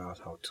figure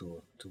out how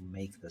to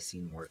make the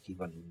scene work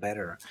even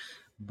better.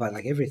 But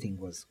like everything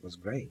was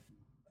great.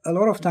 A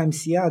lot of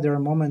times, yeah, there are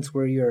moments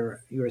where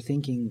you're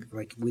thinking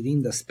like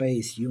within the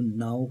space, you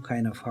know,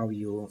 kind of how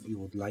you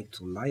would like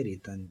to light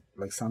it, and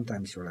like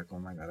sometimes you're like, oh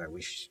my god, I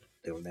wish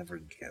they will never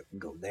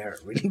go there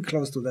really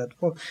close to that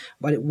wall.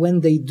 But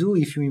when they do,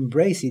 if you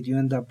embrace it, you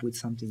end up with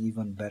something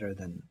even better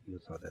than you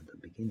thought at the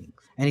beginning,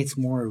 and it's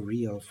more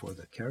real for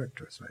the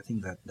characters. So I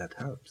think that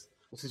helps.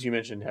 Well, since you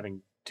mentioned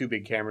having two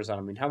big cameras on,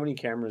 I mean, how many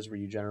cameras were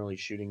you generally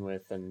shooting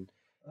with, and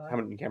how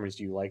many cameras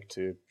do you like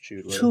to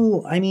shoot with?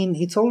 Two, I mean,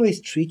 it's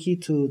always tricky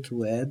to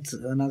add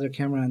another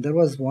camera, and that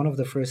was one of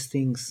the first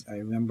things I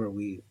remember.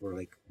 We were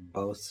like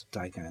both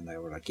Taika and I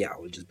were like, yeah,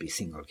 we'll just be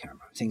single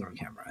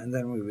camera, and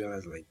then we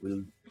realized like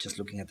we're just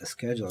looking at the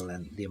schedule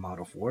and the amount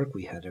of work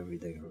we had every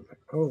day. We were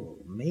like, oh,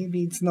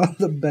 maybe it's not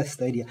the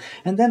best idea.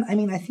 And then I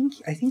mean, I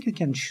think you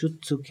can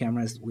shoot two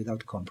cameras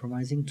without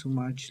compromising too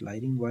much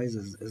lighting wise,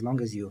 as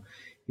long as you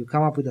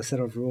come up with a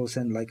set of rules.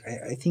 And like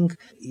I think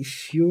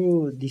if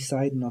you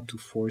decide not to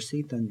force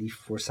it, and if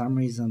for some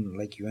reason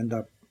like you end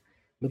up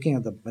looking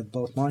at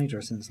both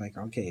monitors and it's like,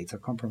 okay, it's a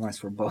compromise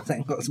for both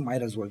angles,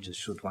 might as well just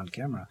shoot one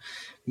camera.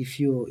 If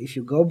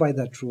you go by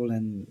that rule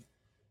and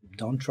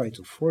don't try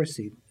to force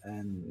it,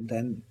 and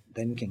then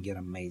you can get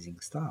amazing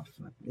stuff.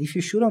 If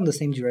you shoot on the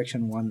same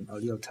direction, one a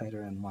little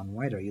tighter and one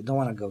wider, you don't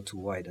want to go too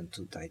wide and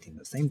too tight in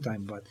the same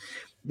time. But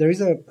there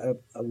is a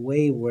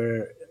way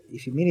where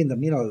if you meet in the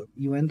middle,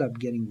 you end up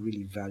getting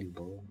really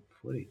valuable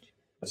footage.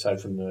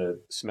 Aside from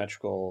the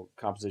symmetrical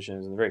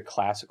compositions and the very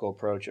classical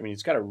approach, I mean,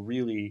 it's got a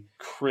really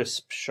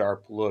crisp,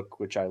 sharp look,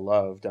 which I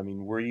loved. I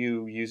mean, were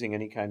you using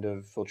any kind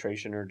of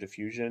filtration or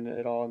diffusion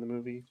at all in the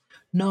movie?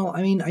 No,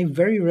 I mean, I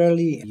very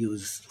rarely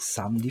use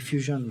some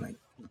diffusion, like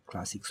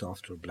classic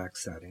soft or black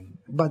satin.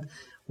 But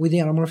with the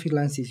anamorphic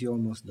lenses, you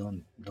almost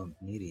don't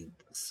need it.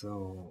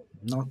 So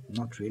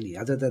not really,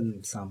 other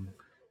than some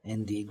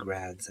ND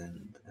grads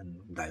and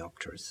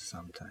diopters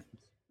sometimes.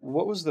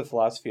 What was the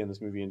philosophy in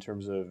this movie in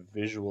terms of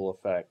visual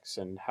effects,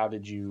 and how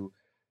did you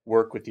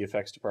work with the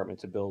effects department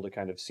to build a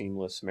kind of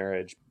seamless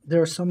marriage?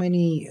 There are so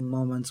many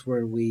moments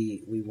where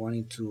we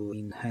wanted to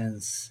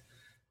enhance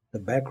the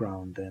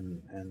background,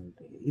 and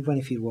even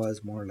if it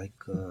was more like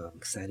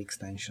set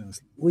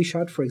extensions. We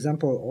shot, for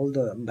example, all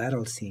the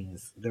battle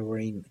scenes. They were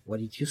in what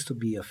it used to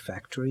be a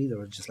factory. They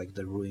were just like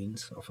the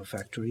ruins of a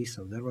factory.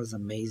 So that was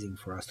amazing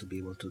for us to be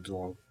able to do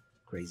all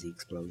crazy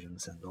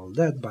explosions and all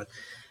that. But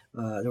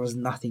there was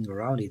nothing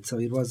around it. So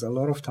it was a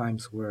lot of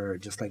times where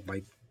just like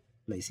by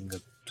placing a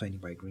 20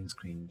 by green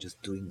screen,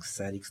 just doing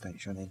set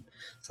extension, and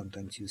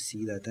sometimes you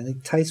see that, and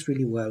it ties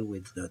really well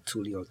with the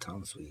two little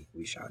towns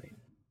we shot in.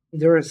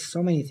 There are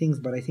so many things,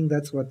 but I think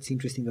that's what's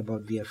interesting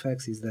about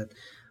VFX is that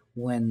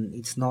when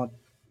it's not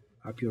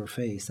up your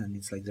face and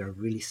it's like they're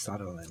really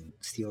subtle and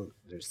still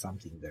there's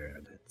something there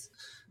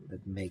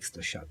that makes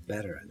the shot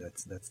better.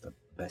 That's the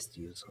best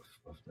use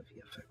of the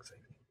VFX, I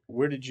think.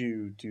 Where did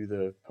you do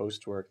the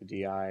post work, the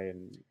DI,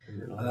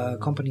 and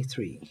Company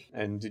 3.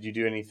 and did you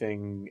do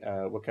anything?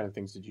 What kind of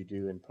things did you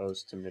do in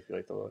post to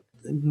manipulate the look?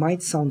 It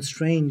might sound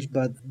strange,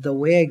 but the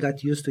way I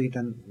got used to it,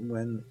 and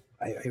when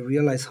I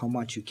realized how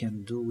much you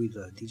can do with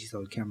a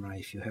digital camera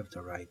if you have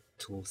the right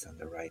tools and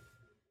the right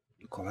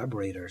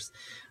collaborators,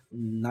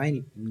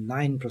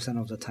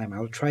 99% of the time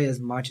I'll try as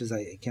much as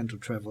I can to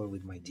travel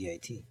with my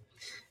DIT.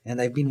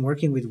 And I've been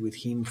working with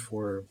him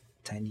for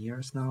 10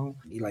 years now.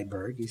 Eli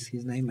Berg is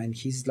his name, and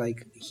he's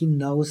like, he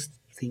knows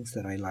things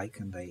that I like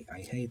and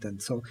I hate.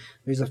 And so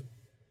there's a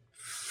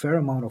fair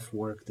amount of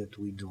work that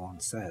we do on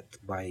set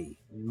by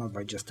not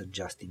by just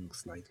adjusting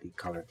slightly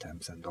color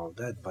temps and all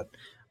that, but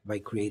by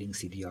creating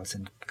CDLs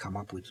and come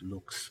up with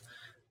looks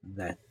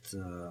that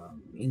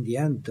in the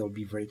end they'll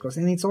be very close.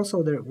 And it's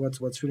also there.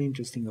 What's really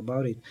interesting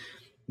about it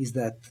is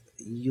that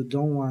you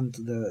don't want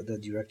the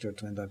director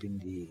to end up in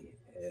the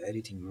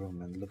editing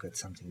room and look at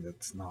something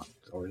that's not,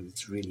 or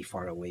it's really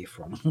far away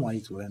from what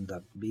it will end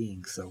up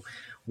being. So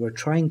we're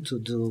trying to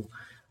do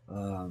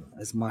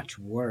as much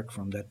work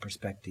from that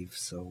perspective,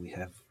 so we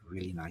have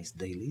really nice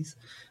dailies.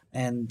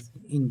 And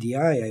in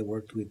DI, I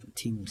worked with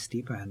Tim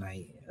Stipa, and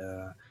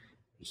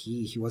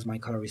he was my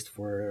colorist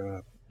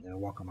for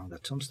Walk Among the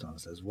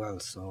Tombstones as well.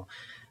 So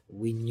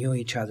we knew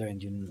each other,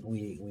 and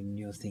we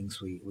knew things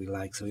we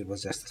liked. So it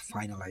was just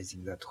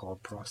finalizing that whole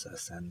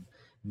process and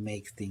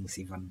make things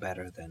even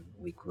better than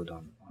we could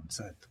on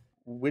set.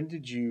 When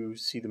did you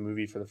see the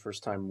movie for the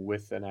first time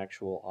with an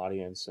actual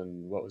audience,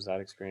 and what was that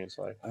experience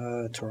like?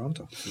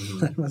 Toronto.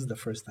 That was the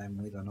first time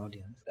with an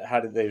audience. How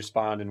did they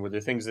respond, and were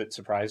there things that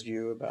surprised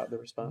you about the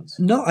response?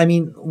 No, I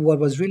mean, what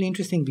was really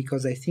interesting,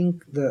 because I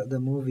think the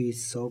movie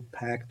is so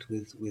packed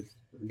with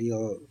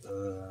little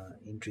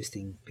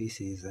interesting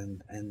pieces,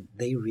 and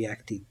they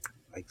reacted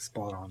like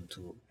spot on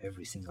to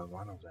every single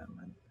one of them,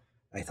 and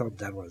I thought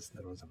that was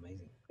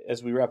amazing.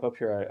 As we wrap up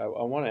here,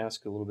 I want to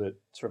ask a little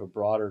bit sort of a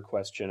broader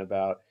question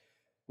about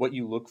what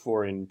you look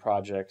for in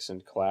projects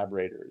and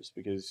collaborators,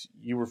 because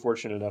you were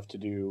fortunate enough to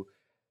do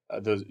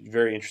those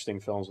very interesting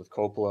films with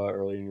Coppola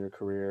early in your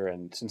career,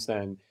 and since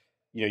then,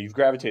 you've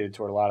gravitated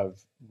toward a lot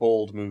of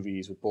bold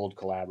movies with bold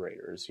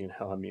collaborators.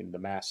 I mean, The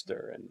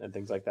Master and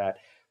things like that.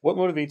 What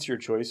motivates your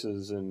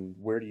choices, and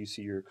where do you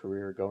see your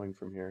career going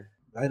from here?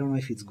 I don't know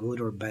if it's good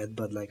or bad,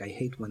 but like I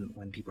hate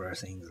when people are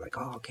saying like,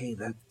 oh, okay,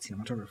 that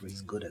cinematographer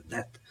is good at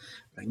that.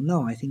 Like,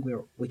 no, I think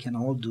we can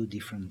all do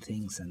different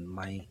things, and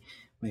my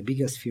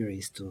biggest fear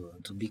is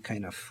to be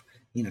kind of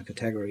in a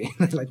category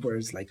like where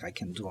it's like I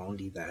can do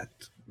only that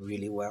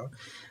really well,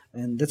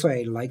 and that's why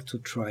I like to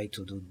try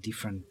to do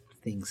different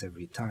things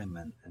every time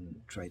and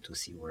try to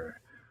see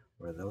where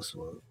those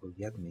will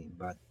get me.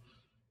 But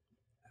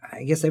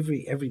I guess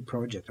every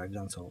project I've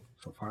done so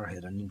far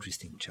had an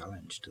interesting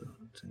challenge to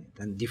it,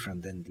 and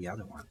different than the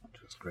other one,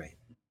 which was great.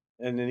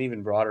 And an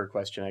even broader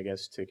question, I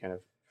guess, to kind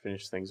of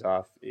finish things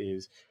off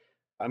is,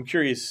 I'm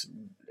curious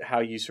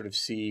how you sort of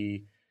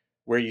see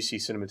where you see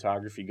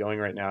cinematography going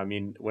right now. I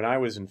mean, when I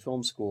was in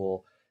film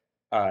school,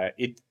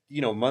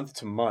 month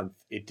to month,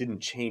 it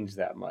didn't change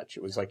that much.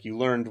 It was like you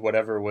learned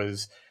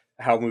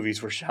how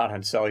movies were shot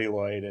on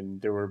celluloid,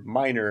 and there were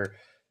minor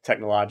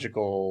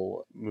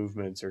technological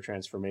movements or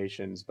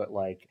transformations. But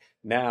like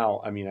now,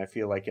 I mean, I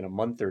feel like in a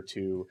month or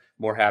two,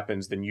 more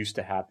happens than used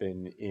to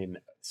happen in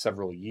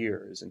several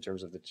years in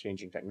terms of the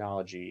changing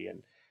technology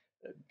and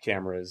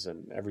cameras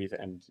and everything,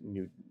 and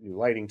new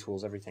lighting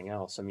tools, everything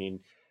else. I mean,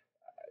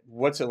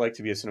 what's it like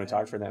to be a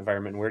cinematographer in that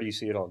environment, and where do you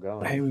see it all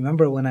going? I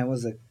remember when I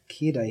was a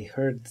kid, I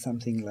heard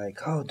something like,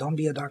 oh, don't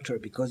be a doctor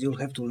because you'll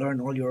have to learn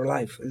all your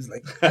life. It's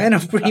like kind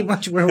of pretty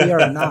much where we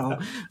are now.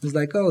 It's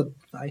like, oh,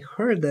 I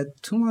heard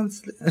that 2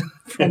 months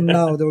from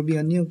now there will be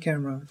a new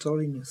camera,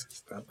 totally new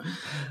system.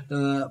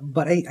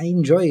 But I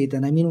enjoy it,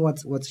 and I mean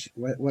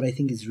what I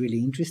think is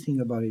really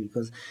interesting about it,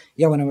 because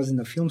when I was in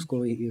the film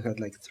school, you had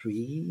like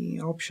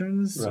 3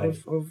 options right.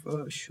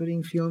 of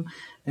shooting film,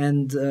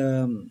 and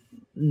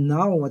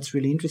now what's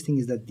really interesting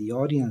is that the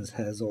audience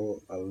has a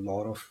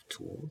lot of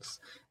tools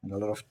and a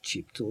lot of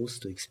cheap tools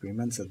to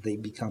experiment, so they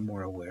become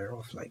more aware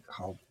of like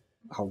how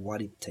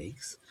what it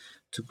takes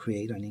to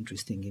create an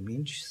interesting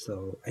image.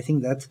 So I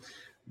think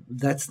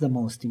that's the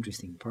most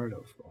interesting part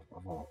of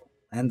all,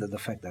 and the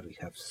fact that we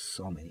have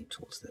so many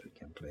tools that we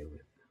can play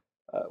with.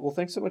 Well,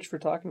 thanks so much for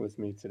talking with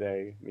me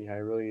today, Mihai. I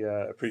really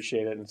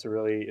appreciate it, and it's a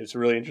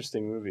really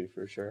interesting movie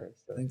for sure.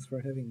 So, thanks for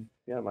having me.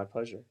 Yeah, my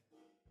pleasure.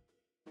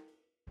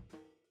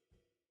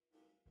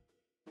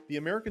 The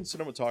American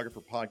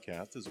Cinematographer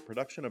Podcast is a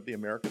production of the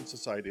American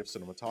Society of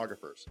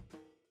Cinematographers.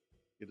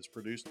 It is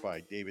produced by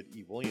David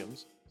E.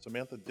 Williams,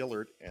 Samantha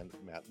Dillard, and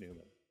Matt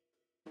Newman.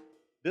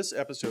 This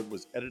episode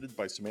was edited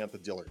by Samantha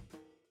Dillard.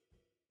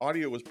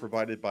 Audio was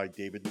provided by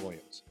David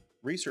Williams.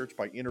 Research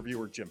by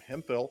interviewer Jim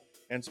Hemphill,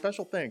 and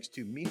special thanks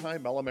to Mihai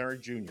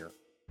Malamari Jr.,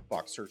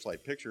 Fox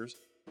Searchlight Pictures,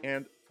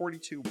 and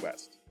 42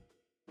 West.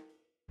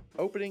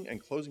 Opening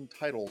and closing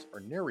titles are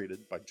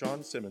narrated by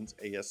John Simmons,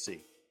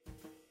 ASC.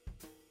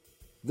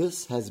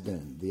 This has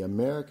been the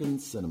American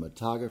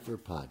Cinematographer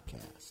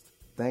Podcast.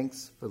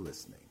 Thanks for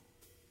listening.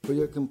 For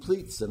your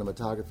complete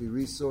cinematography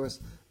resource,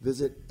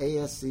 visit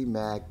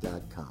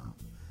ascmag.com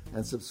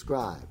and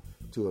subscribe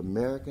to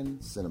American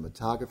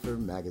Cinematographer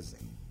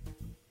Magazine.